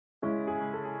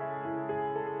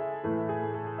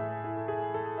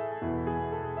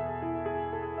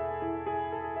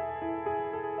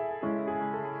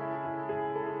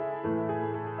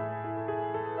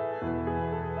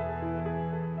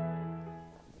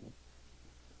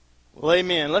Well,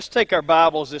 amen. Let's take our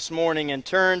Bibles this morning and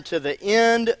turn to the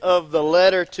end of the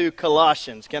letter to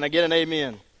Colossians. Can I get an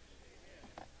amen?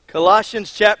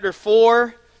 Colossians chapter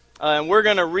 4, and we're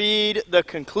going to read the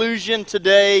conclusion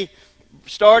today,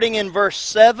 starting in verse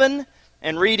 7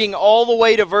 and reading all the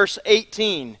way to verse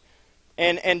 18.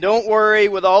 And don't worry,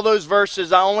 with all those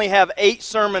verses, I only have 8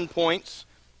 sermon points,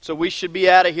 so we should be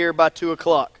out of here by 2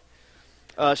 o'clock.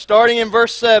 Starting in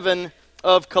verse 7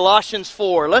 of Colossians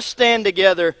 4, let's stand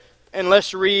together and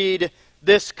let's read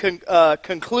this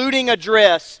concluding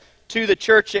address to the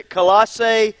church at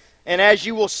Colossae, and as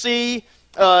you will see,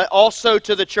 also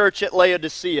to the church at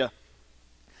Laodicea.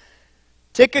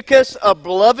 Tychicus, a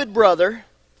beloved brother,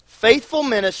 faithful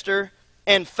minister,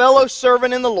 and fellow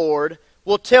servant in the Lord,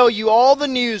 will tell you all the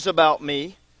news about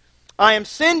me. I am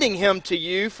sending him to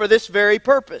you for this very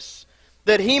purpose,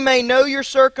 that he may know your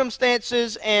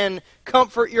circumstances and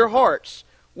comfort your hearts.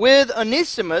 With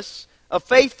Onesimus, a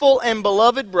faithful and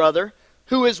beloved brother,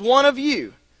 who is one of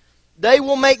you. They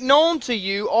will make known to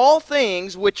you all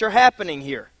things which are happening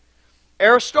here.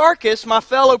 Aristarchus, my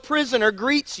fellow prisoner,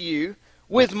 greets you,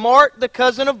 with Mark, the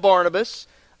cousin of Barnabas,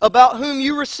 about whom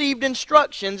you received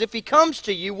instructions. If he comes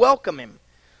to you, welcome him.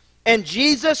 And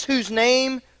Jesus, who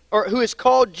is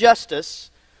called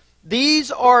Justus.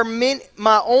 These are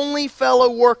my only fellow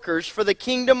workers for the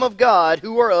kingdom of God,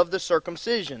 who are of the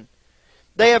circumcision.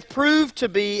 They have proved to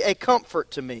be a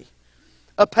comfort to me.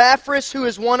 Epaphras, who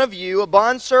is one of you, a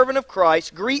bondservant of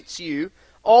Christ, greets you,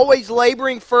 always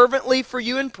laboring fervently for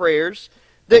you in prayers,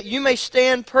 that you may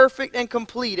stand perfect and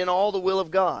complete in all the will of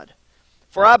God.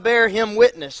 For I bear him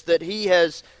witness that he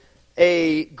has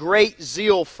a great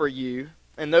zeal for you,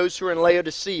 and those who are in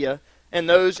Laodicea, and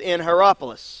those in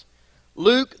Hierapolis.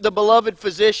 Luke, the beloved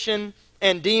physician,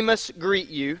 and Demas greet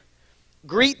you.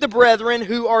 Greet the brethren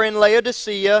who are in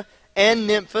Laodicea and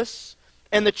Memphis,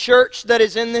 and the church that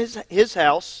is in his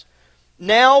house.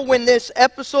 Now when this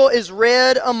epistle is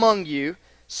read among you,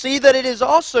 see that it is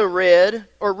also read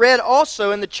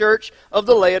also in the church of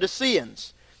the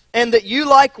Laodiceans, and that you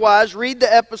likewise read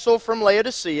the epistle from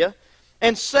Laodicea,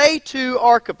 and say to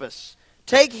Archippus,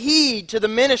 take heed to the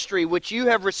ministry which you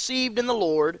have received in the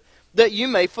Lord, that you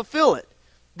may fulfill it.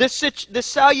 This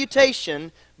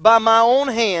salutation by my own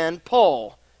hand,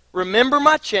 Paul. Remember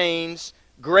my chains.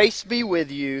 Grace be with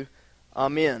you.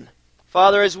 Amen.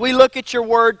 Father, as we look at your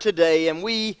word today and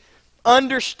we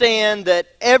understand that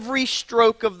every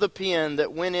stroke of the pen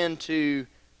that went into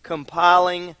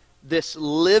compiling this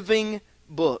living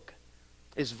book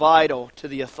is vital to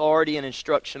the authority and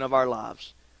instruction of our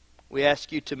lives, we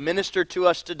ask you to minister to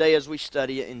us today as we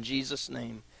study it. In Jesus'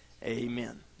 name,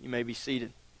 amen. You may be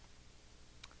seated.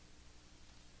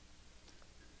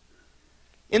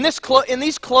 In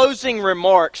these closing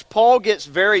remarks, Paul gets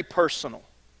very personal.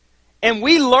 And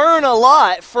we learn a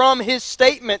lot from his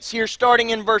statements here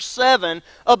starting in verse 7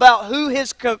 about who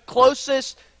his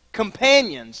closest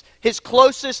companions, his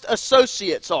closest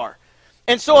associates are.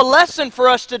 And so a lesson for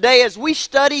us today as we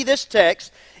study this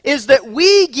text is that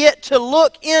we get to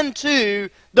look into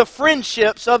the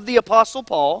friendships of the Apostle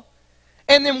Paul,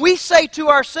 and then we say to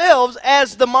ourselves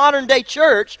as the modern day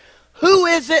church, who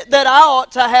is it that I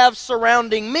ought to have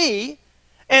surrounding me?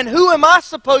 And who am I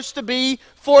supposed to be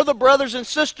for the brothers and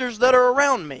sisters that are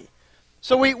around me?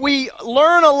 So we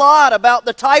learn a lot about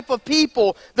the type of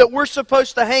people that we're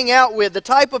supposed to hang out with, the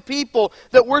type of people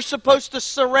that we're supposed to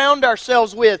surround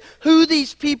ourselves with, who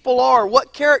these people are,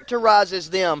 what characterizes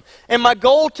them. And my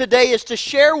goal today is to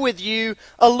share with you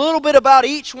a little bit about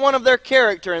each one of their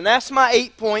character. And that's my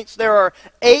 8 points. There are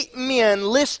 8 men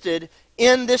listed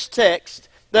in this text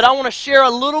that I want to share a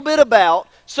little bit about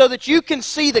so that you can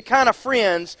see the kind of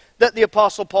friends that the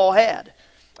Apostle Paul had.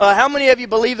 How many of you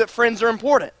believe that friends are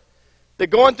important? That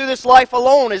going through this life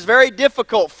alone is very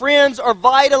difficult. Friends are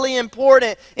vitally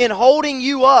important in holding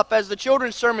you up, as the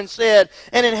children's sermon said,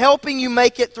 and in helping you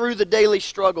make it through the daily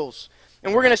struggles.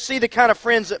 And we're going to see the kind of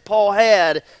friends that Paul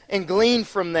had and glean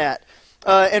from that.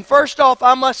 And first off,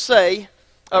 I must say,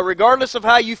 regardless of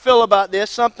how you feel about this,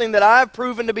 something that I've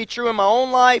proven to be true in my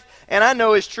own life, and I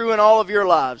know is true in all of your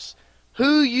lives.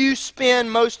 Who you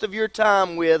spend most of your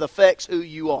time with affects who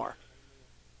you are.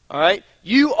 All right?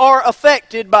 You are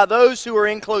affected by those who are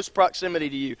in close proximity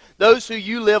to you, those who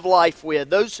you live life with,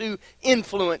 those who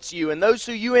influence you, and those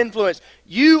who you influence.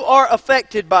 You are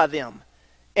affected by them.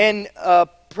 And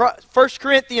 1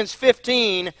 Corinthians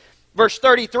 15, verse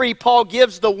 33, Paul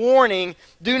gives the warning,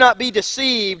 do not be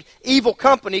deceived, evil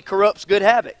company corrupts good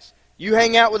habits. You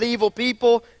hang out with evil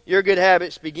people, your good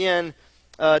habits begin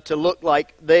to look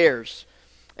like theirs.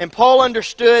 And Paul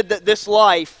understood that this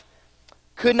life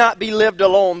could not be lived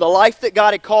alone. The life that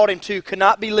God had called him to could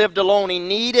not be lived alone. He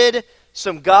needed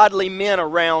some godly men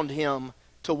around him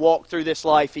to walk through this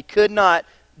life. He could not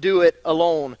do it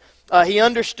alone. He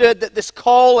understood that this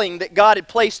calling that God had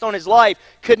placed on his life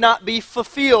could not be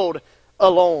fulfilled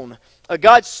alone.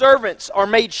 God's servants are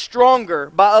made stronger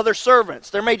by other servants.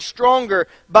 They're made stronger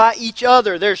by each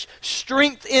other. There's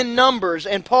strength in numbers,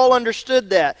 and Paul understood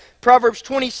that. Proverbs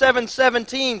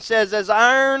 27:17 says, "As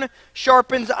iron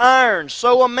sharpens iron,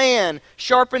 so a man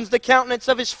sharpens the countenance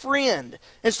of his friend."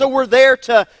 And so we're there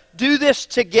to do this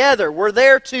together. We're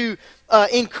there to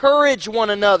encourage one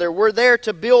another. We're there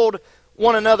to build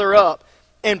one another up.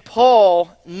 And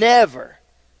Paul never,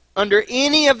 under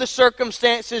any of the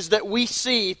circumstances that we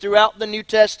see throughout the New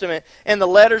Testament and the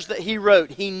letters that he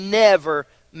wrote, he never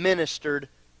ministered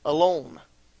alone.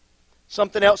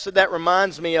 Something else that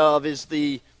reminds me of is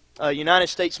the United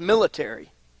States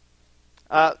military.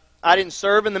 I didn't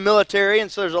serve in the military,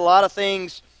 and so there's a lot of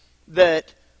things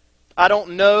that I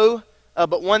don't know,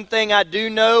 but one thing I do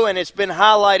know, and it's been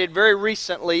highlighted very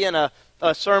recently in a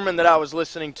sermon that I was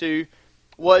listening to,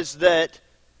 was that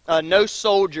no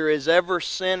soldier is ever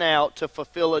sent out to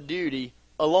fulfill a duty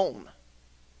alone.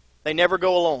 They never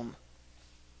go alone.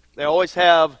 They always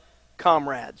have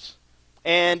comrades.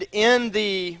 And in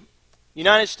the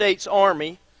United States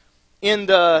Army, in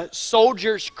the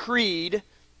Soldier's Creed,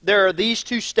 there are these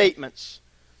two statements.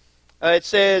 It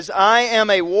says, "I am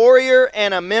a warrior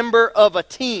and a member of a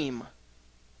team,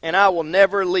 and I will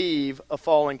never leave a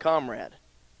fallen comrade."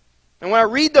 And when I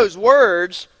read those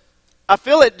words, I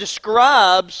feel it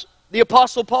describes the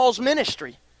Apostle Paul's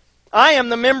ministry. I am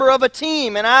the member of a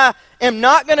team, and I am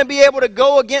not going to be able to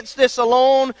go against this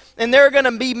alone, and there are going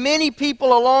to be many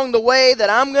people along the way that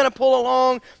I'm going to pull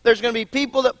along. There's going to be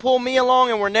people that pull me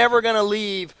along, and we're never going to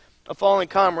leave a fallen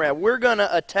comrade. We're going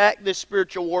to attack this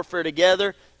spiritual warfare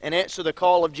together and answer the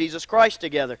call of Jesus Christ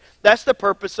together. That's the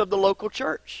purpose of the local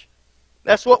church.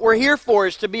 That's what we're here for,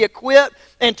 is to be equipped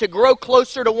and to grow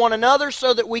closer to one another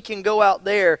so that we can go out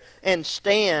there and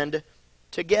stand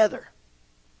together.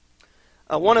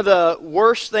 One of the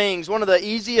worst things, one of the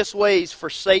easiest ways for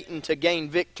Satan to gain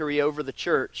victory over the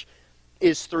church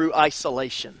is through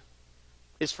isolation.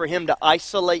 Is for him to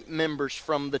isolate members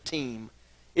from the team.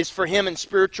 Is for him in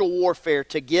spiritual warfare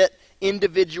to get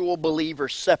individual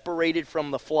believers separated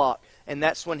from the flock. And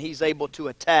that's when he's able to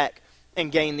attack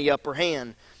and gain the upper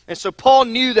hand. And so Paul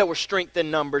knew there was strength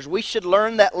in numbers. We should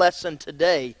learn that lesson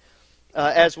today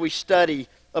as we study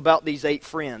about these 8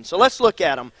 friends. So let's look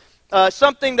at them.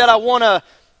 Something that I want to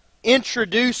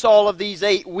introduce all of these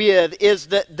 8 with is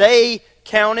that they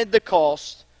counted the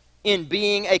cost in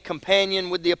being a companion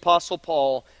with the Apostle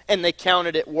Paul, and they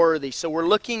counted it worthy. So we're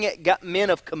looking at men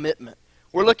of commitment.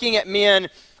 We're looking at men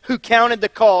who counted the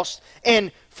cost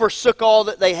and forsook all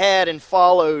that they had and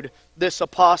followed this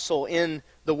apostle in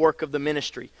the work of the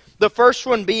ministry. The first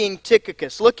one being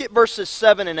Tychicus. Look at verses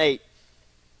 7 and 8.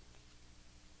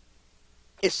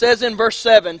 It says in verse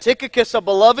 7, "Tychicus, a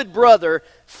beloved brother,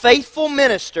 faithful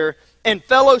minister, and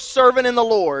fellow servant in the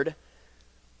Lord,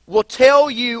 will tell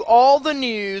you all the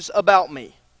news about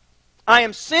me. I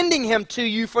am sending him to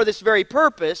you for this very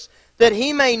purpose, that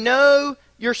he may know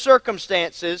your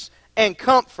circumstances and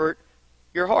comfort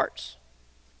your hearts."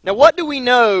 Now, what do we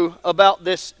know about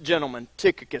this gentleman,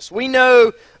 Tychicus? We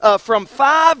know from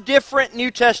 5 different New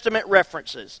Testament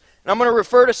references. And I'm going to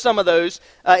refer to some of those.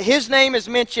 His name is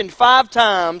mentioned 5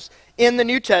 times in the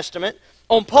New Testament.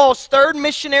 On Paul's 3rd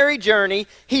missionary journey,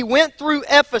 he went through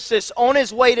Ephesus on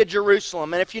his way to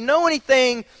Jerusalem. And if you know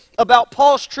anything about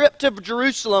Paul's trip to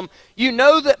Jerusalem, you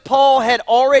know that Paul had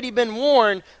already been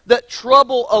warned that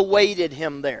trouble awaited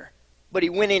him there. But he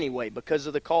went anyway because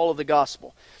of the call of the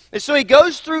gospel. And so he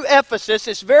goes through Ephesus.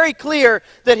 It's very clear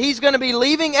that he's going to be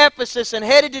leaving Ephesus and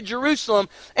headed to Jerusalem.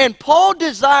 And Paul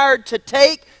desired to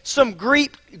take some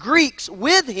Greeks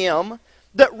with him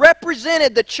that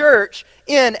represented the church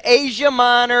in Asia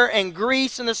Minor and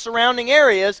Greece and the surrounding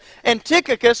areas. And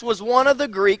Tychicus was one of the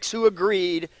Greeks who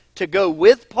agreed to go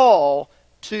with Paul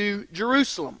to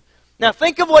Jerusalem. Now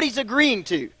think of what he's agreeing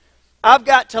to. I've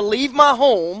got to leave my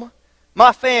home,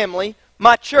 my family,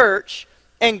 my church,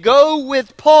 and go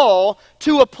with Paul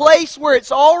to a place where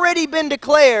it's already been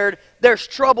declared there's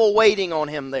trouble waiting on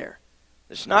him there.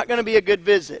 It's not going to be a good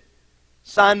visit.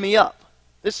 Sign me up.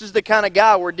 This is the kind of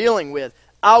guy we're dealing with.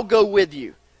 I'll go with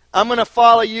you. I'm going to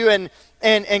follow you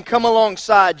and come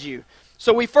alongside you.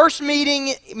 So we first meet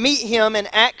him in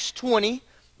Acts 20,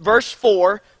 verse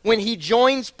 4, when he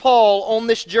joins Paul on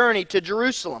this journey to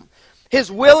Jerusalem.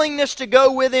 His willingness to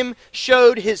go with him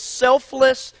showed his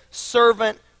selfless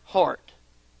servant heart.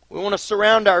 We want to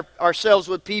surround ourselves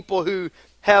with people who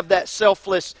have that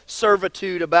selfless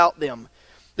servitude about them.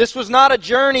 This was not a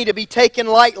journey to be taken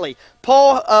lightly.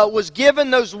 Paul was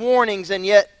given those warnings, and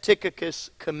yet Tychicus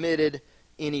committed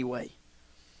anyway.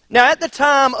 Now, at the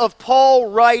time of Paul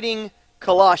writing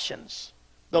Colossians,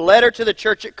 the letter to the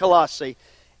church at Colossae,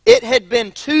 it had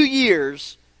been 2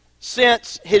 years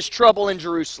since his trouble in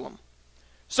Jerusalem.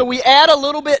 So we add a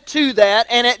little bit to that,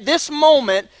 and at this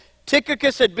moment,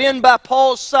 Tychicus had been by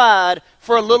Paul's side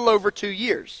for a little over 2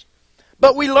 years.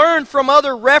 But we learn from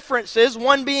other references,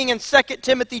 one being in 2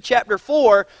 Timothy chapter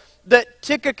 4, that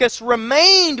Tychicus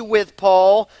remained with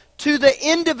Paul to the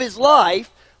end of his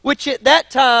life, which at that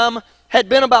time had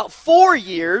been about 4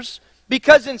 years,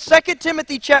 because in 2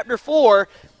 Timothy chapter 4,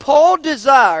 Paul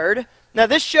desired, now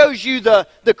this shows you the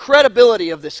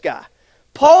credibility of this guy.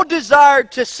 Paul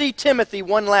desired to see Timothy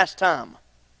one last time.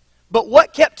 But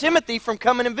what kept Timothy from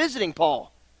coming and visiting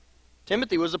Paul?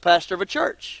 Timothy was a pastor of a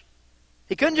church.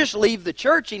 He couldn't just leave the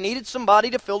church. He needed somebody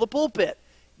to fill the pulpit.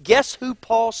 Guess who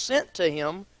Paul sent to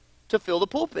him to fill the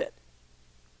pulpit?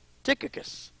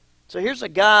 Tychicus. So here's a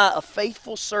guy, a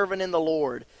faithful servant in the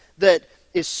Lord, that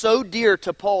is so dear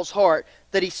to Paul's heart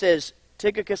that he says,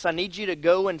 Tychicus, I need you to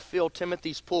go and fill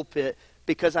Timothy's pulpit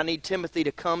because I need Timothy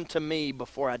to come to me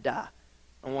before I die.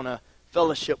 I want to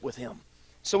fellowship with him.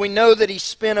 So we know that he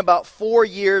spent about 4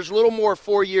 years, a little more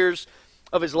 4 years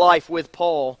of his life with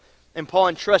Paul. And Paul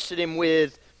entrusted him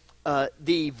with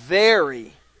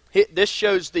this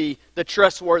shows the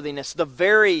trustworthiness, the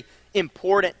very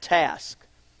important task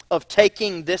of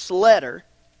taking this letter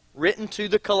written to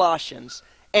the Colossians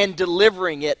and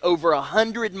delivering it over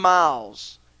 100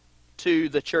 miles to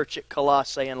the church at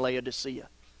Colossae and Laodicea.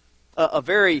 A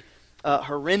very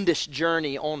horrendous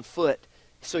journey on foot.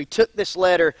 So he took this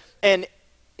letter, and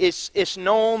it's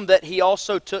known that he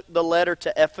also took the letter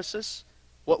to Ephesus,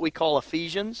 what we call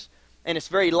Ephesians. And it's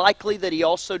very likely that he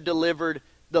also delivered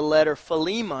the letter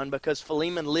Philemon, because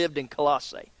Philemon lived in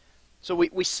Colossae. So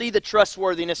we see the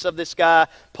trustworthiness of this guy.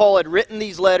 Paul had written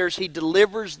these letters. He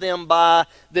delivers them by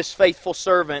this faithful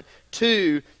servant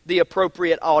to the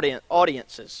appropriate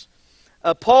audiences.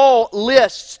 Paul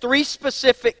lists 3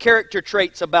 specific character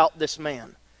traits about this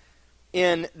man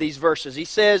in these verses. He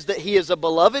says that he is a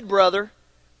beloved brother,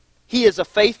 he is a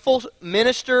faithful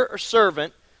minister or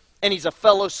servant, and he's a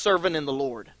fellow servant in the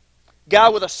Lord. Guy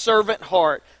with a servant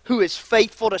heart who is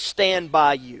faithful to stand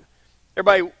by you.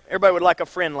 Everybody would like a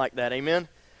friend like that, amen?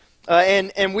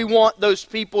 And we want those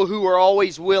people who are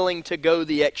always willing to go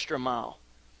the extra mile.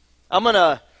 I'm going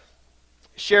to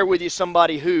share with you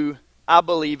somebody who I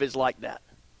believe is like that.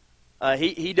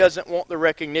 He doesn't want the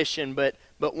recognition, but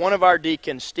one of our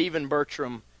deacons, Stephen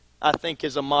Bertram, I think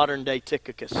is a modern-day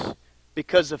Tychicus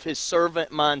because of his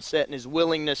servant mindset and his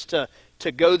willingness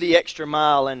to go the extra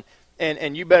mile.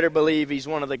 And you better believe he's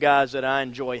one of the guys that I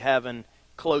enjoy having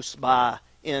close by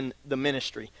in the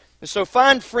ministry. And so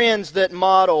find friends that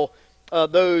model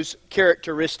those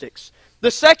characteristics.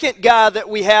 The second guy that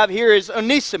we have here is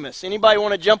Onesimus. Anybody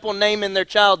want to jump on naming their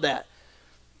child that?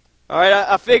 All right,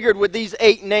 I figured with these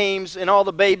 8 names and all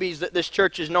the babies that this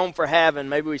church is known for having,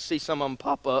 maybe we see some of them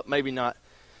pop up, maybe not.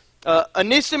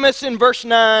 Onesimus in verse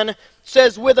 9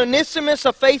 says, with Onesimus,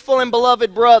 a faithful and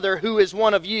beloved brother who is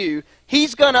one of you,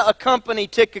 he's going to accompany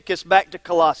Tychicus back to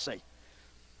Colossae.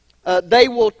 They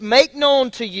will make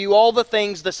known to you all the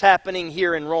things that's happening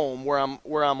here in Rome, where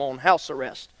I'm on house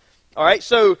arrest. All right,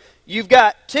 so you've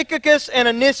got Tychicus and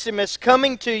Onesimus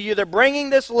coming to you. They're bringing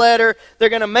this letter. They're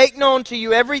going to make known to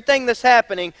you everything that's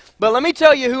happening. But let me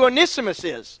tell you who Onesimus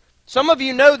is. Some of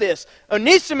you know this.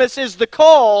 Onesimus is the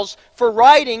cause for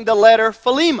writing the letter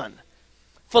Philemon.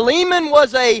 Philemon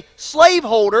was a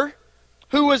slaveholder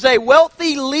who was a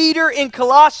wealthy leader in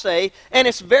Colossae, and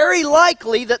it's very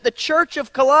likely that the church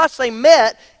of Colossae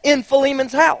met in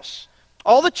Philemon's house.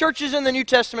 All the churches in the New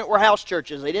Testament were house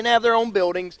churches. They didn't have their own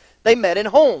buildings. They met in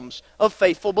homes of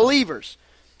faithful believers.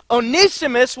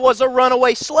 Onesimus was a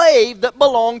runaway slave that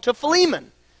belonged to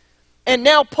Philemon. And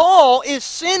now Paul is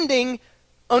sending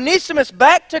Onesimus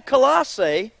back to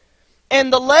Colossae,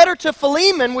 and the letter to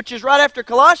Philemon, which is right after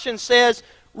Colossians, says,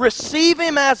 receive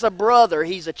him as a brother.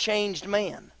 He's a changed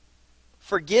man.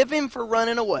 Forgive him for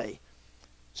running away.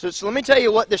 So let me tell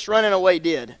you what this running away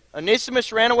did.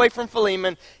 Onesimus ran away from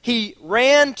Philemon. He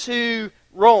ran to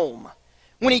Rome.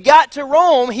 When he got to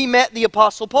Rome, he met the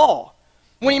Apostle Paul.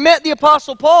 When he met the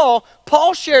Apostle Paul,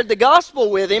 Paul shared the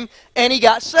gospel with him, and he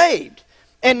got saved.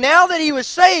 And now that he was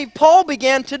saved, Paul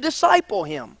began to disciple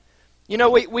him. You know,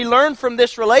 we learn from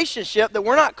this relationship that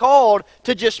we're not called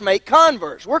to just make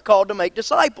converts. We're called to make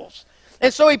disciples.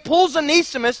 And so he pulls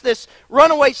Onesimus, this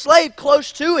runaway slave,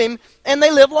 close to him, and they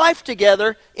live life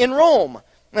together in Rome.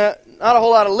 Not a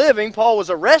whole lot of living. Paul was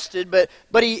arrested, but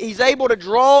he's able to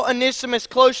draw Onesimus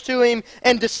close to him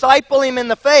and disciple him in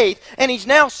the faith. And he's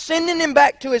now sending him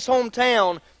back to his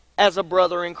hometown as a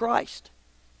brother in Christ.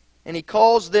 And he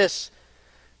calls this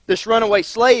runaway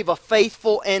slave a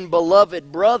faithful and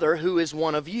beloved brother who is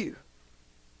one of you.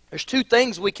 There's two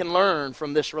things we can learn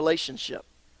from this relationship.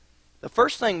 The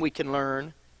first thing we can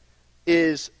learn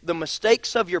is the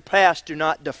mistakes of your past do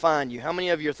not define you. How many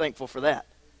of you are thankful for that?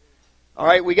 All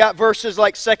right, we got verses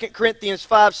like 2 Corinthians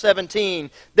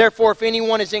 5:17. Therefore, if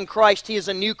anyone is in Christ, he is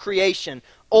a new creation.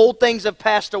 Old things have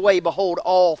passed away. Behold,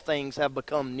 all things have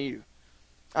become new.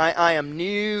 I am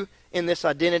new in this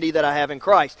identity that I have in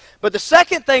Christ. But the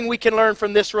second thing we can learn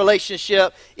from this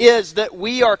relationship is that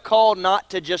we are called not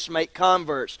to just make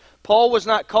converts. Paul was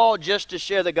not called just to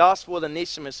share the gospel with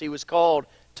Onesimus. He was called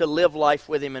to live life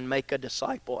with him and make a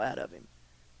disciple out of him.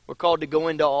 We're called to go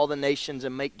into all the nations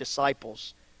and make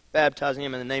disciples, baptizing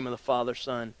him in the name of the Father,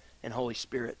 Son, and Holy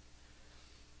Spirit.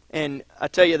 And I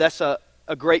tell you, that's a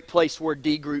great place where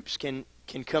D groups can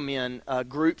come in.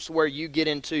 Groups where you get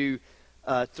into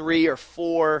 3 or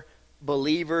 4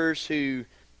 believers who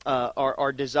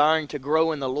are desiring to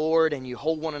grow in the Lord, and you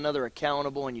hold one another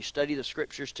accountable, and you study the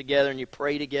Scriptures together, and you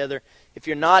pray together. If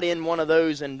you're not in one of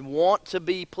those and want to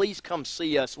be, please come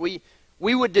see us. We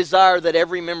would desire that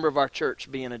every member of our church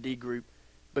be in a D group,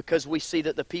 because we see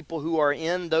that the people who are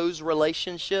in those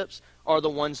relationships are the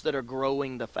ones that are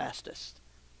growing the fastest,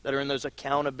 that are in those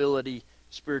accountability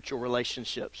spiritual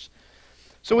relationships.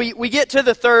 So we get to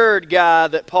the third guy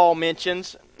that Paul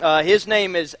mentions. His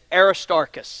name is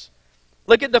Aristarchus.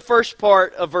 Look at the first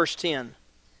part of verse 10. It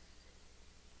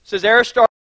says, Aristarchus,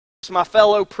 my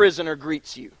fellow prisoner,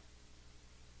 greets you.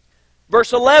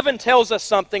 Verse 11 tells us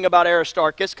something about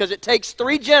Aristarchus, because it takes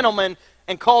 3 gentlemen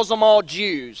and calls them all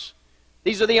Jews.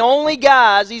 These are the only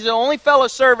guys, these are the only fellow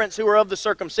servants who are of the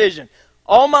circumcision.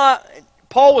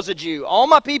 Paul was a Jew. All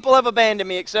my people have abandoned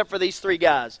me except for these 3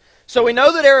 guys. So we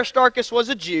know that Aristarchus was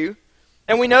a Jew,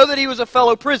 and we know that he was a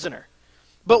fellow prisoner.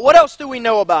 But what else do we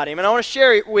know about him? And I want to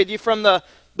share it with you from the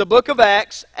book of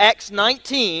Acts, Acts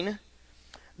 19,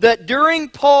 that during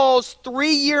Paul's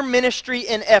 3-year ministry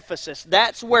in Ephesus,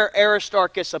 that's where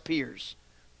Aristarchus appears.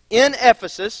 In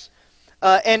Ephesus,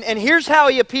 and here's how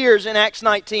he appears in Acts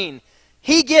 19.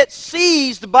 He gets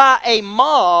seized by a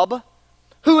mob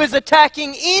who is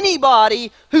attacking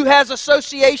anybody who has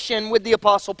association with the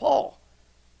Apostle Paul.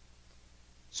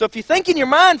 So if you think in your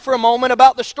mind for a moment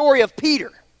about the story of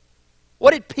Peter,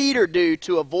 what did Peter do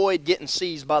to avoid getting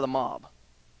seized by the mob?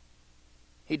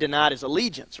 He denied his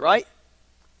allegiance, right?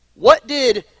 What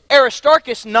did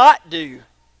Aristarchus not do?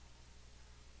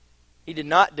 He did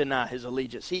not deny his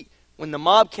allegiance. When the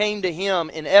mob came to him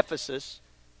in Ephesus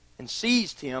and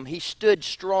seized him, he stood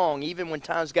strong even when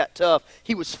times got tough.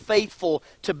 He was faithful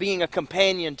to being a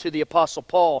companion to the Apostle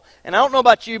Paul. And I don't know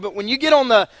about you, but when you get on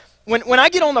when I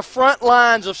get on the front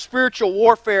lines of spiritual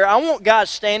warfare, I want guys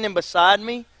standing beside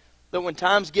me that when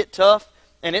times get tough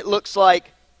and it looks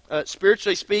like,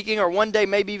 spiritually speaking, or one day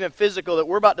maybe even physical, that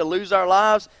we're about to lose our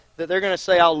lives, that they're going to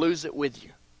say, I'll lose it with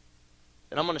you.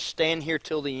 And I'm going to stand here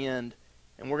till the end,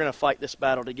 and we're going to fight this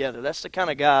battle together. That's the kind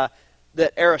of guy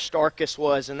that Aristarchus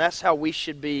was, and that's how we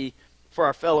should be for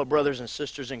our fellow brothers and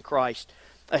sisters in Christ.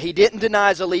 He didn't deny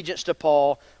his allegiance to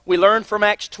Paul. We learn from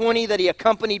Acts 20 that he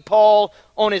accompanied Paul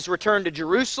on his return to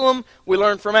Jerusalem. We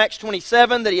learn from Acts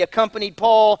 27 that he accompanied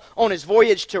Paul on his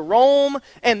voyage to Rome.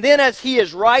 And then as he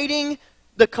is writing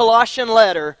the Colossian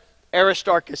letter,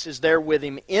 Aristarchus is there with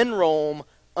him in Rome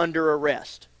under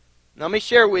arrest. Now, let me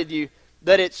share with you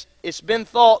that it's been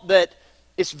thought that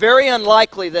it's very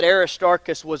unlikely that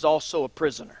Aristarchus was also a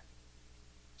prisoner.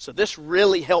 So this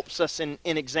really helps us in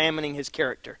examining his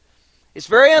character. It's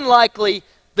very unlikely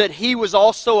that he was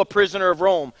also a prisoner of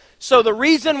Rome. So the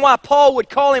reason why Paul would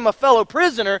call him a fellow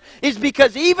prisoner is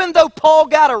because even though Paul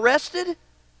got arrested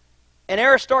and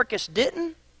Aristarchus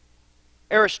didn't,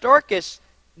 Aristarchus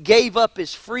gave up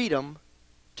his freedom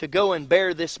to go and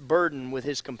bear this burden with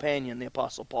his companion, the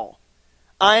Apostle Paul.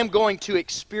 I am going to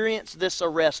experience this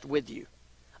arrest with you.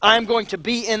 I am going to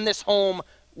be in this home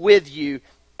with you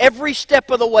every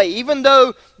step of the way. Even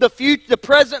though the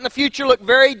present and the future look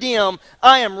very dim,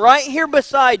 I am right here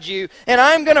beside you, and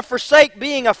I am going to forsake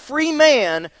being a free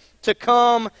man to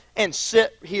come and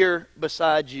sit here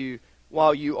beside you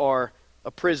while you are a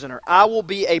prisoner. I will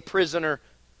be a prisoner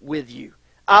with you.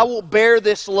 I will bear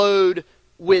this load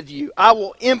with you. I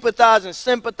will empathize and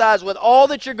sympathize with all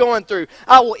that you're going through.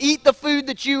 I will eat the food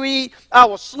that you eat. I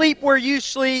will sleep where you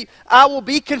sleep. I will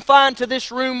be confined to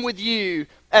this room with you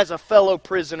as a fellow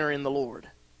prisoner in the Lord.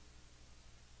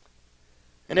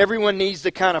 And everyone needs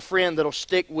the kind of friend that'll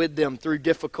stick with them through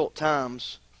difficult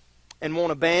times and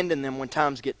won't abandon them when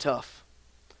times get tough.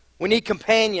 We need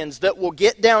companions that will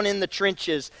get down in the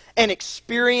trenches and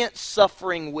experience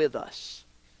suffering with us.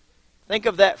 Think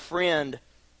of that friend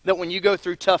that when you go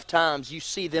through tough times, you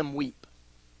see them weep.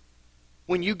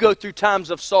 When you go through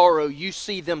times of sorrow, you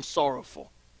see them sorrowful.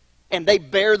 And they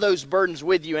bear those burdens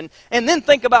with you. And then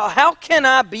think about, how can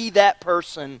I be that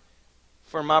person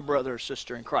for my brother or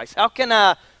sister in Christ? How can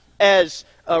I, as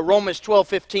Romans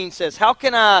 12:15 says, how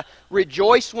can I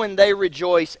rejoice when they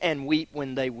rejoice and weep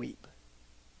when they weep?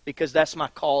 Because that's my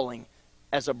calling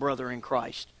as a brother in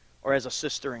Christ or as a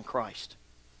sister in Christ,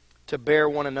 to bear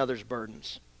one another's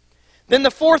burdens. Then the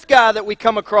fourth guy that we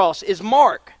come across is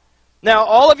Mark. Now,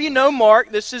 all of you know Mark.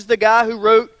 This is the guy who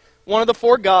wrote one of the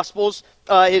four Gospels.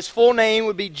 His full name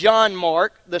would be John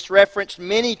Mark. That's referenced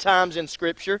many times in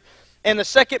Scripture. And the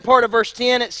second part of verse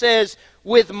 10, it says,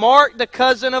 with Mark, the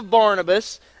cousin of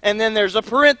Barnabas, and then there's a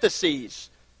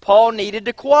parenthesis. Paul needed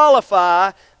to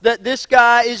qualify that this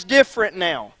guy is different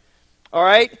now. All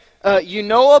right? You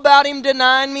know about him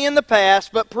denying me in the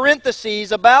past, but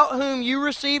parentheses, about whom you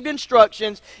received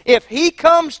instructions, if he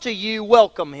comes to you,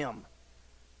 welcome him.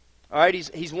 All right?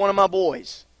 He's one of my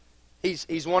boys.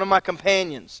 He's one of my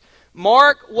companions.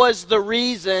 Mark was the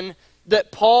reason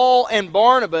that Paul and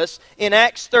Barnabas in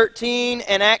Acts 13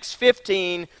 and Acts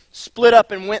 15 split up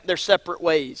and went their separate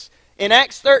ways. In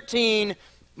Acts 13,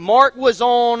 Mark was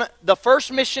on the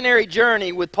first missionary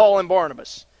journey with Paul and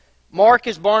Barnabas. Mark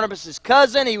is Barnabas'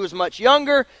 cousin. He was much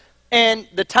younger, and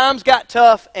the times got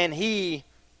tough, and he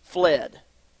fled.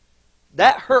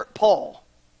 That hurt Paul.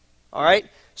 All right?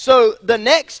 So the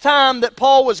next time that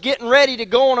Paul was getting ready to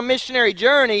go on a missionary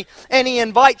journey and he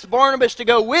invites Barnabas to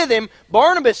go with him,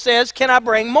 Barnabas says, can I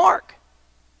bring Mark?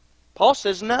 Paul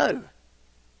says, no.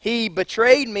 He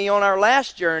betrayed me on our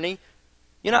last journey.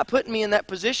 You're not putting me in that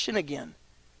position again.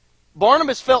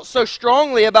 Barnabas felt so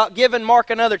strongly about giving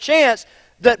Mark another chance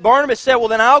that Barnabas said, well,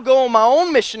 then I'll go on my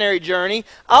own missionary journey.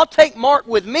 I'll take Mark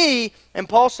with me. And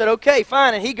Paul said, okay,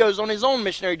 fine. And he goes on his own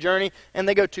missionary journey, and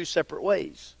they go two separate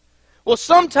ways. Well,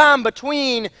 sometime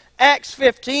between Acts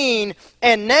 15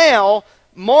 and now,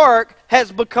 Mark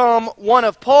has become one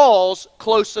of Paul's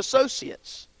close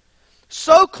associates.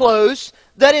 So close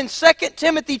that in 2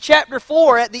 Timothy chapter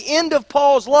 4, at the end of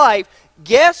Paul's life,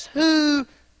 guess who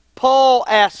Paul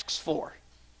asks for?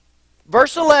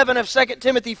 Verse 11 of 2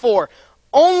 Timothy 4,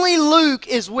 only Luke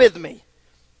is with me.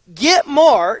 Get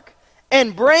Mark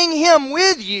and bring him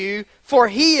with you, for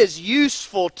he is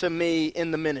useful to me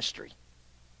in the ministry.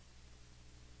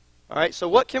 All right, so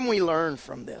what can we learn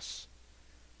from this?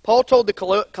 Paul told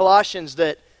the Colossians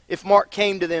that if Mark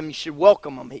came to them, you should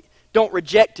welcome him. Don't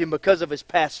reject him because of his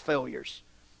past failures.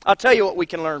 I'll tell you what we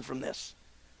can learn from this.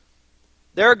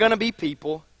 There are going to be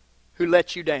people who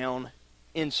let you down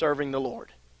in serving the Lord.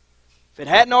 If it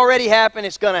hadn't already happened,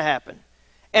 it's going to happen.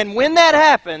 And when that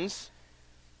happens,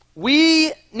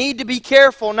 we need to be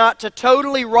careful not to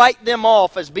totally write them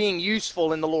off as being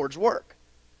useful in the Lord's work.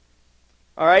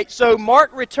 All right, so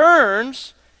Mark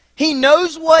returns. He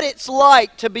knows what it's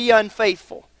like to be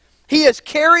unfaithful. He has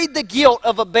carried the guilt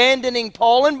of abandoning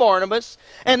Paul and Barnabas,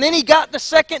 and then he got the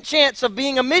second chance of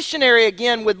being a missionary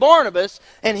again with Barnabas,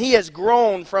 and he has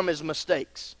grown from his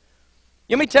mistakes.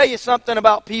 Let me tell you something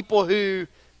about people who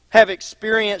have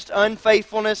experienced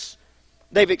unfaithfulness.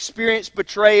 They've experienced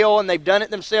betrayal, and they've done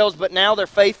it themselves, but now they're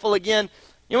faithful again.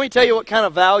 Let me tell you what kind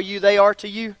of value they are to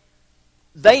you.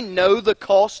 They know the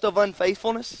cost of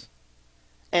unfaithfulness,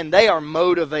 and they are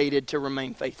motivated to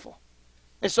remain faithful.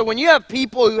 And so when you have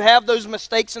people who have those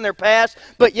mistakes in their past,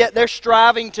 but yet they're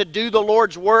striving to do the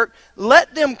Lord's work,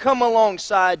 let them come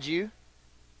alongside you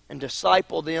and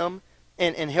disciple them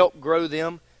and help grow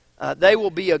them. They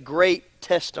will be a great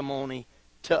testimony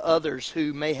to others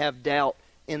who may have doubt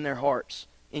in their hearts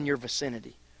in your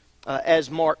vicinity, as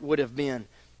Mark would have been.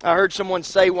 I heard someone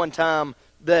say one time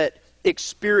that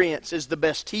experience is the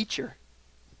best teacher.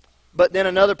 But then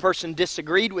another person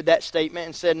disagreed with that statement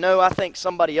and said, no, I think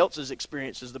somebody else's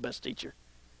experience is the best teacher.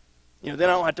 Then I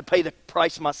don't have to pay the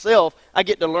price myself. I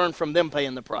get to learn from them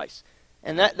paying the price.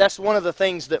 And that's one of the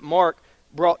things that Mark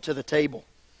brought to the table.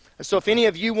 So if any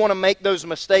of you want to make those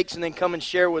mistakes and then come and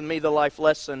share with me the life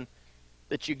lesson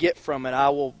that you get from it, I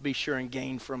will be sure and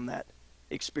gain from that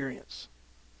experience.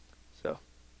 So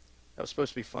that was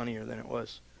supposed to be funnier than it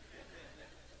was.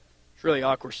 It's really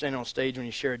awkward standing on stage when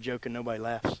you share a joke and nobody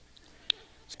laughs.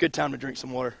 It's a good time to drink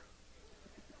some water.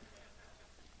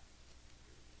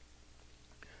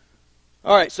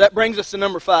 All right, so that brings us to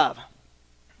number 5.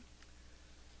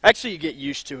 Actually, you get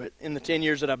used to it. In the 10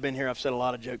 years that I've been here, I've said a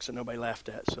lot of jokes that nobody laughed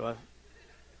at, so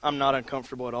I'm not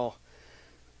uncomfortable at all.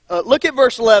 Look at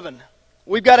verse 11.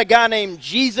 We've got a guy named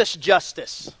Jesus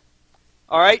Justus.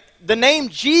 All right? The name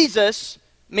Jesus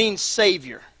means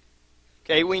Savior.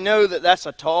 Okay, we know that that's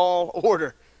a tall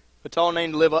order, a tall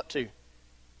name to live up to.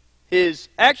 His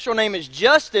actual name is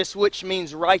Justus, which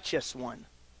means righteous one.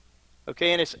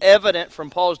 Okay, and it's evident from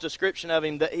Paul's description of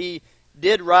him that he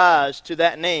did rise to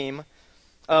that name.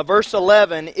 Verse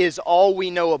 11 is all we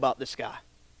know about this guy.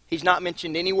 He's not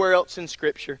mentioned anywhere else in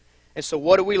Scripture. And so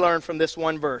what do we learn from this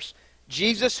one verse?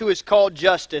 Jesus, who is called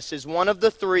Justus, is one of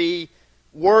the three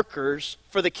workers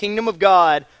for the kingdom of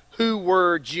God who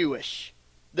were Jewish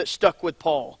that stuck with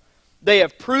Paul. They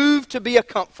have proved to be a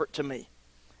comfort to me.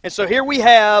 And so here we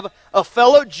have a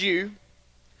fellow Jew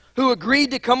who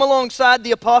agreed to come alongside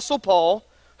the Apostle Paul,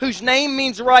 whose name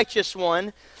means righteous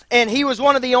one, and he was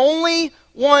one of the only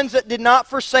ones that did not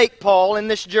forsake Paul in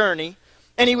this journey,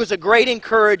 and he was a great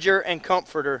encourager and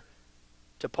comforter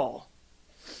to Paul.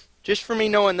 Just for me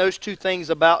knowing those two things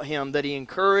about him, that he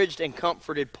encouraged and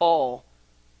comforted Paul,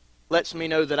 lets me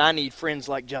know that I need friends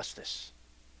like Justus.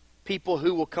 People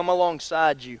who will come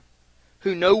alongside you,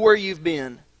 who know where you've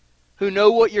been, who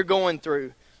know what you're going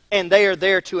through, and they are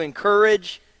there to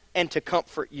encourage and to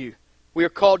comfort you. We are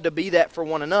called to be that for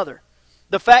one another.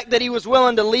 The fact that he was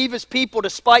willing to leave his people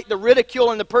despite the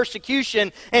ridicule and the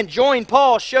persecution and join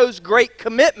Paul shows great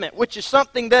commitment, which is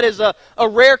something that is a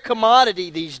rare commodity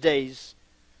these days.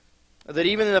 That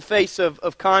even in the face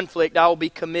of conflict, I will be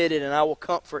committed and I will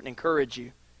comfort and encourage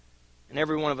you. And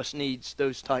every one of us needs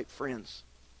those type friends.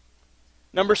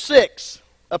 Number 6,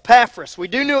 Epaphras. We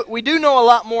do know a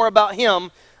lot more about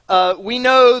him. We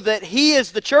know that he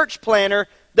is the church planter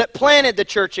that planted the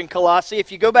church in Colossae.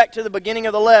 If you go back to the beginning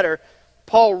of the letter,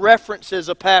 Paul references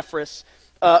Epaphras.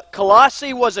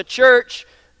 Colossae was a church,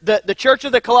 the church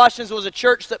of the Colossians was a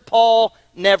church that Paul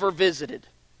never visited.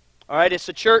 All right, it's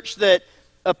a church that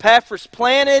Epaphras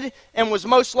planted and was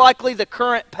most likely the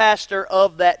current pastor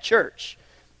of that church.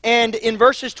 And in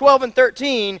verses 12 and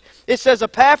 13, it says,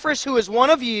 Epaphras, who is one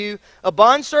of you, a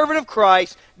bondservant of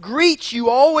Christ, greets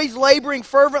you, always laboring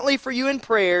fervently for you in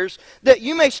prayers, that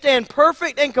you may stand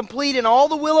perfect and complete in all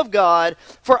the will of God.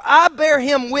 For I bear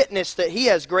him witness that he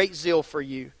has great zeal for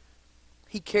you.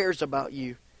 He cares about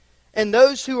you. And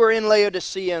those who are in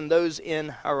Laodicea and those in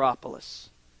Hierapolis.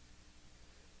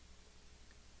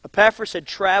 Epaphras had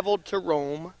traveled to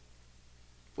Rome.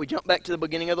 If we jump back to the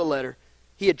beginning of the letter,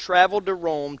 he had traveled to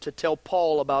Rome to tell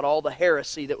Paul about all the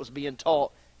heresy that was being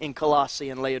taught in Colossae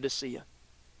and Laodicea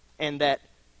and that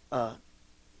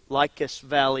Lycus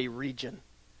Valley region.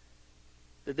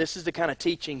 That this is the kind of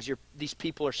teachings these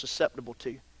people are susceptible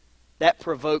to. That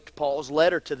provoked Paul's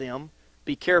letter to them.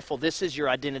 Be careful, this is your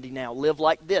identity now. Live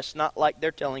like this, not like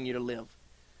they're telling you to live.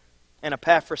 And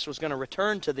Epaphras was going to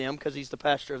return to them because he's the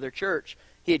pastor of their church.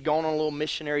 He had gone on a little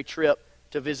missionary trip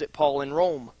to visit Paul in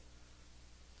Rome.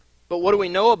 But what do we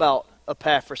know about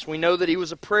Epaphras? We know that he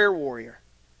was a prayer warrior.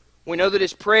 We know that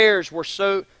his prayers were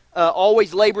so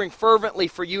always laboring fervently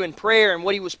for you in prayer. And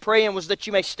what he was praying was that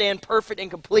you may stand perfect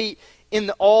and complete in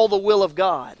all the will of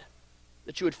God.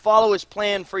 That you would follow his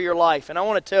plan for your life. And I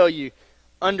want to tell you,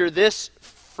 under this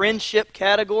friendship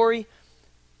category,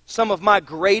 some of my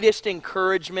greatest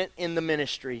encouragement in the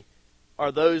ministry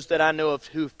are those that I know of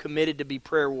who have committed to be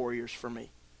prayer warriors for me.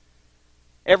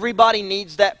 Everybody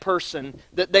needs that person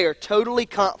that they are totally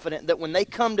confident that when they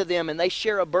come to them and they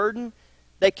share a burden,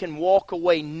 they can walk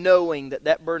away knowing that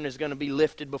that burden is going to be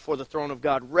lifted before the throne of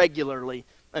God regularly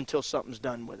until something's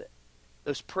done with it.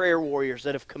 Those prayer warriors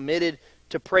that have committed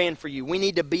to praying for you. We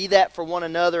need to be that for one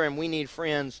another, and we need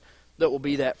friends that will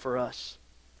be that for us.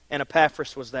 And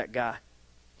Epaphras was that guy.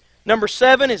 Number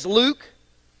 7 is Luke.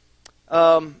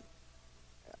 I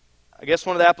guess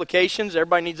one of the applications,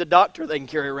 everybody needs a doctor they can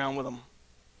carry around with them.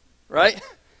 Right?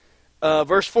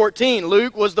 Verse 14,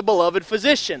 Luke was the beloved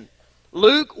physician.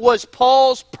 Luke was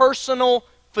Paul's personal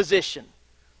physician.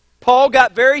 Paul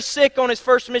got very sick on his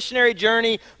first missionary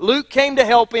journey. Luke came to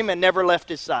help him and never left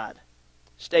his side.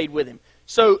 Stayed with him.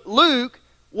 So Luke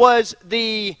was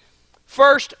the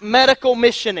first medical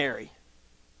missionary.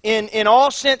 In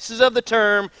all senses of the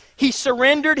term, he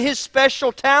surrendered his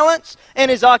special talents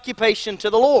and his occupation to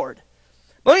the Lord.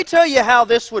 Let me tell you how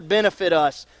this would benefit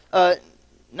us.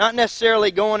 Not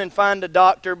necessarily going and find a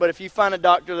doctor, but if you find a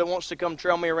doctor that wants to come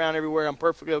trail me around everywhere, I'm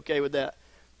perfectly okay with that.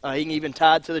 He can even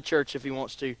tie it to the church if he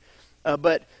wants to.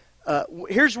 But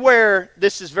here's where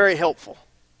this is very helpful.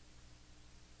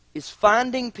 Is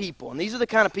finding people, and these are the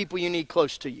kind of people you need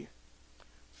close to you.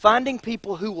 Finding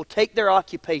people who will take their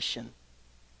occupation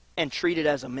and treat it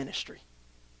as a ministry.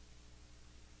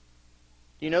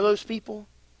 Do you know those people?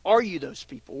 Are you those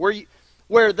people?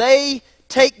 Where they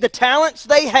take the talents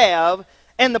they have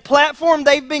and the platform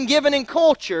they've been given in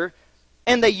culture,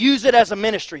 and they use it as a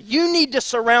ministry. You need to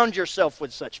surround yourself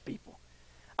with such people.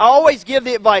 I always give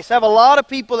the advice. I have a lot of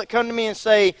people that come to me and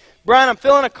say, Brian, I'm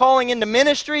feeling a calling into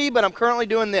ministry, but I'm currently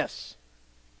doing this.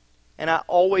 And I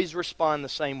always respond the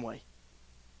same way.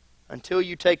 Until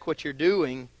you take what you're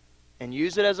doing and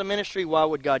use it as a ministry, why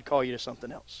would God call you to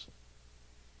something else?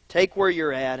 Take where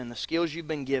you're at and the skills you've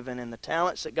been given and the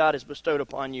talents that God has bestowed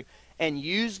upon you and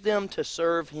use them to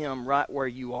serve Him right where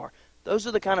you are. Those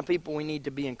are the kind of people we need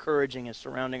to be encouraging and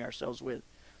surrounding ourselves with.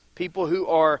 People who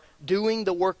are doing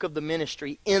the work of the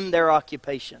ministry in their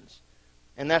occupations.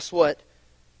 And that's what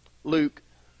Luke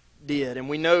did. And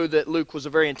we know that Luke was a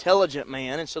very intelligent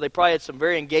man, and so they probably had some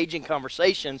very engaging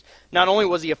conversations. Not only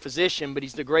was he a physician, but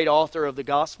he's the great author of the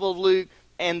Gospel of Luke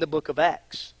and the book of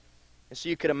Acts. And so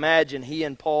you could imagine he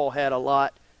and Paul had a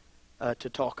lot to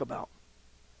talk about.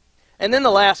 And then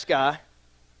the last guy,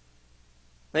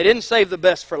 they didn't save the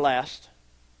best for last.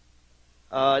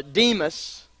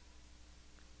 Demas,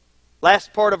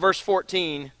 last part of verse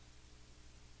 14,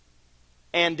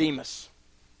 and Demas.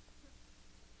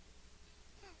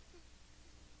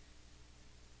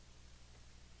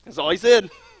 That's all he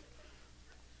said.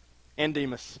 And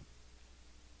Demas.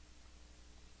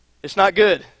 It's not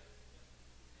good.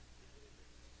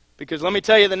 Because let me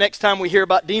tell you, the next time we hear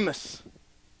about Demas,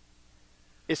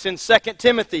 it's in 2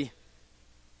 Timothy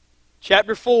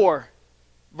chapter 4,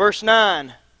 verse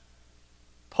 9.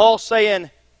 Paul saying,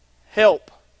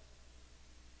 help.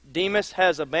 Demas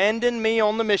has abandoned me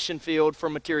on the mission field for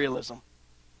materialism.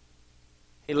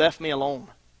 He left me alone.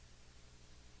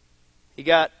 He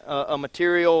got a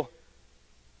material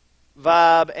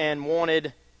vibe and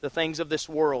wanted the things of this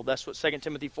world. That's what 2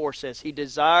 Timothy 4 says. He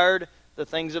desired the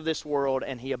things of this world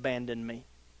and he abandoned me.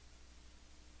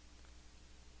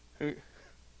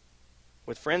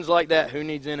 With friends like that, who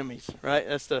needs enemies, right?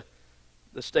 That's the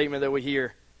statement that we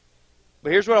hear.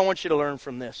 But here's what I want you to learn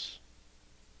from this.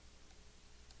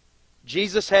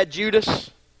 Jesus had Judas.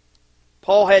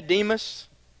 Paul had Demas.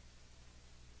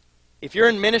 If you're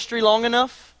in ministry long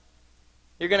enough,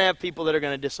 you're going to have people that are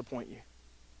going to disappoint you.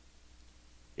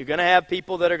 You're going to have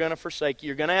people that are going to forsake you.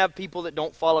 You're going to have people that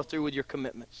don't follow through with your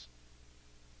commitments.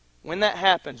 When that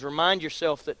happens, remind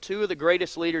yourself that two of the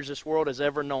greatest leaders this world has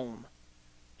ever known,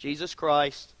 Jesus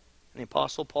Christ and the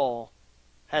Apostle Paul,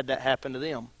 had that happen to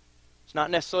them. It's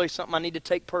not necessarily something I need to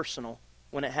take personal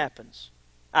when it happens.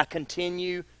 I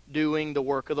continue doing the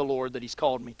work of the Lord that He's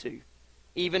called me to,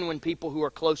 even when people who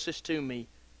are closest to me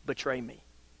betray me.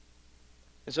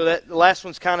 And so that the last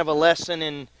one's kind of a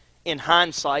lesson in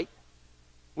hindsight.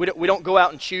 We don't go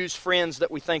out and choose friends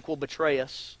that we think will betray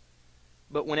us.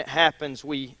 But when it happens,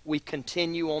 we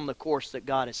continue on the course that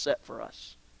God has set for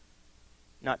us.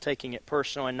 Not taking it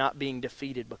personal and not being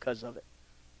defeated because of it.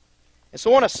 And so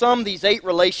I want to sum these 8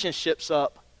 relationships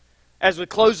up as we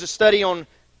close the study on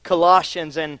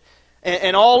Colossians and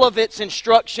all of its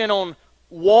instruction on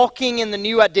walking in the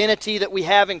new identity that we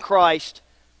have in Christ.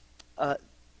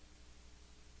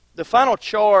 The final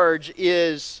charge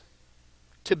is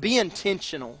to be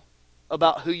intentional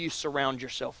about who you surround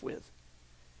yourself with.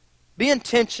 Be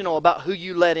intentional about who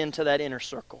you let into that inner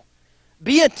circle.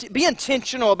 Be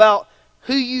intentional about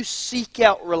who you seek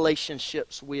out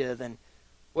relationships with, and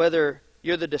whether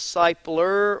you're the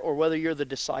discipler or whether you're the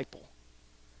disciple.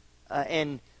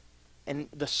 And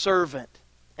the servant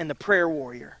and the prayer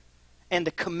warrior and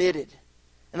the committed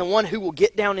and the one who will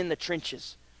get down in the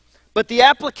trenches. But the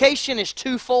application is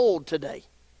twofold today.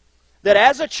 That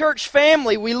as a church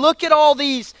family, we look at all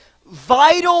these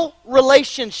vital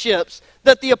relationships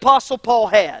that the Apostle Paul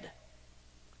had.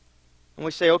 And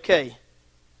we say, okay,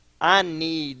 I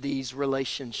need these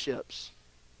relationships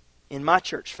in my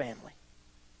church family.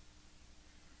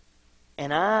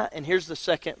 And here's the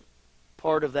second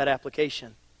part of that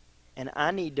application. And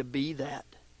I need to be that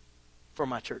for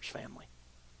my church family.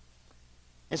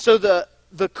 And so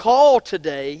the call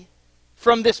today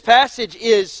from this passage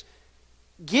is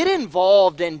get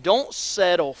involved and don't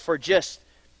settle for just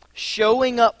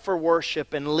showing up for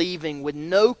worship and leaving with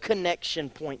no connection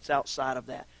points outside of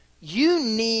that. You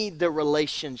need the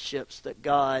relationships that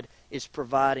God is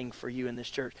providing for you in this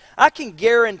church. I can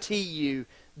guarantee you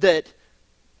that,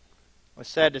 it's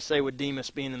sad to say with Demas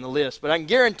being in the list, but I can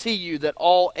guarantee you that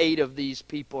all 8 of these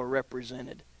people are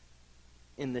represented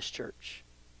in this church.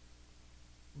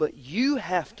 But you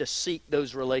have to seek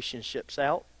those relationships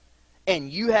out,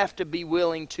 and you have to be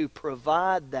willing to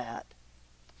provide that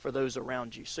for those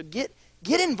around you. So get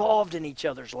involved in each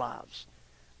other's lives.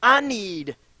 I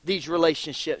need these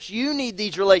relationships. You need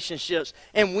these relationships,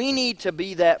 and we need to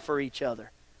be that for each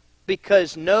other.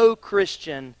 Because no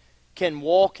Christian can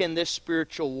walk in this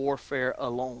spiritual warfare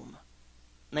alone.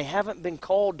 And they haven't been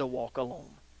called to walk alone.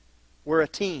 We're a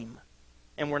team.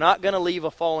 And we're not going to leave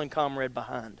a fallen comrade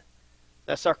behind.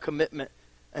 That's our commitment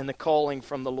and the calling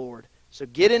from the Lord. So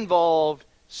get involved,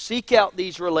 seek out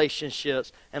these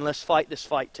relationships, and let's fight this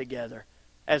fight together.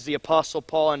 As the Apostle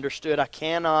Paul understood, I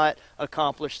cannot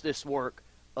accomplish this work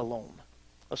alone.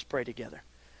 Let's pray together.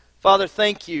 Father,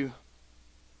 thank you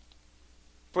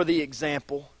for the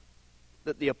example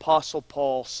that the Apostle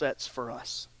Paul sets for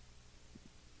us.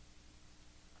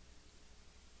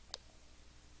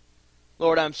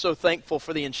 Lord, I'm so thankful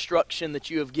for the instruction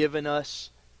that you have given us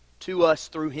to us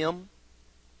through him.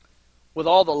 With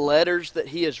all the letters that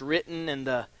he has written and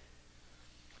the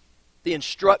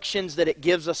instructions that it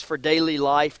gives us for daily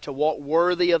life to walk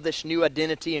worthy of this new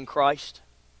identity in Christ.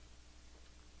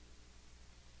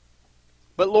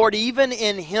 But Lord, even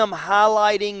in him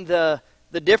highlighting the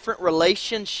different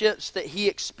relationships that he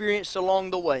experienced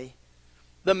along the way,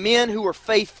 the men who were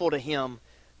faithful to him,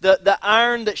 the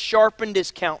iron that sharpened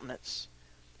his countenance,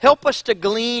 help us to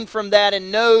glean from that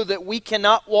and know that we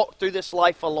cannot walk through this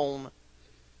life alone.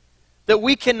 That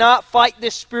we cannot fight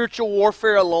this spiritual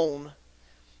warfare alone.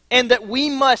 And that we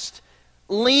must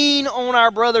lean on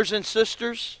our brothers and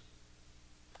sisters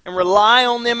and rely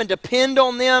on them and depend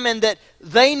on them, and that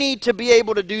they need to be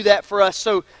able to do that for us.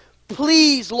 So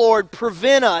please, Lord,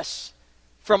 prevent us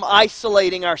from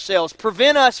isolating ourselves.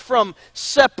 Prevent us from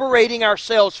separating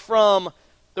ourselves from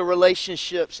the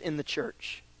relationships in the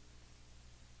church.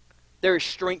 There is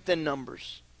strength in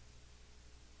numbers.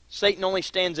 Satan only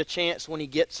stands a chance when he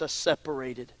gets us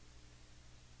separated.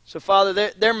 So,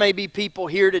 Father, there may be people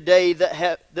here today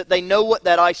that they know what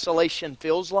that isolation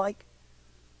feels like.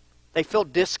 They feel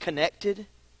disconnected.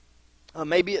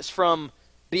 Maybe it's from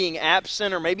being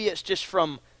absent, or maybe it's just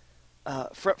from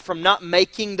not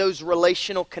making those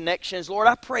relational connections. Lord,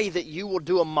 I pray that you will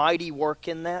do a mighty work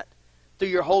in that through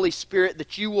your Holy Spirit,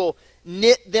 that you will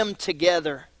knit them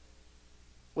together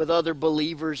with other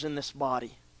believers in this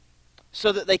body,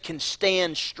 so that they can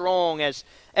stand strong, as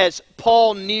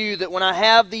Paul knew that when I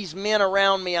have these men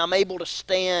around me, I'm able to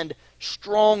stand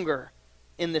stronger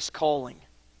in this calling.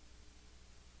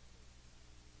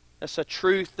 That's a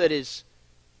truth that is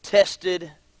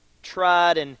tested,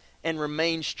 tried, and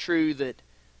remains true,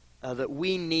 that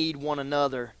we need one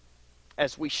another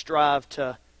as we strive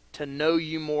to know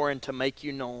you more and to make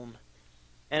you known,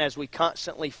 and as we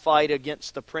constantly fight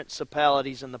against the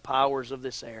principalities and the powers of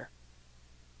this air.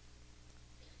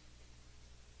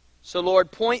 So, Lord,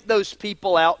 point those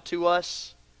people out to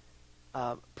us.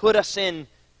 Put us in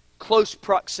close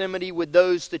proximity with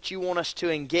those that you want us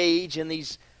to engage in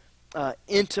these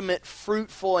intimate,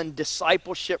 fruitful, and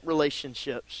discipleship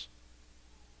relationships.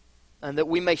 And that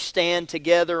we may stand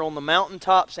together on the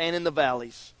mountaintops and in the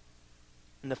valleys,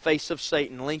 in the face of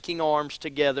Satan, linking arms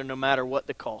together no matter what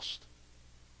the cost.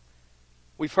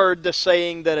 We've heard the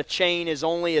saying that a chain is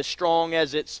only as strong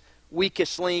as its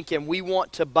weakest link, and we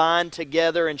want to bind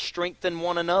together and strengthen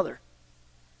one another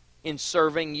in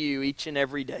serving you each and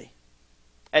every day.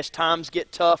 As times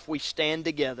get tough, we stand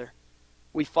together,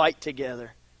 we fight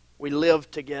together, we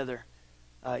live together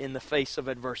in the face of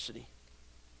adversity.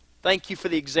 Thank you for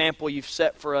the example you've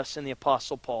set for us in the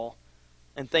Apostle Paul,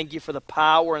 and thank you for the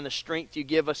power and the strength you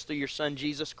give us through your Son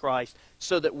Jesus Christ,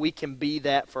 so that we can be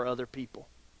that for other people.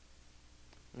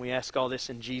 We ask all this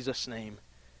in Jesus' name.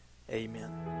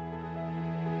 Amen.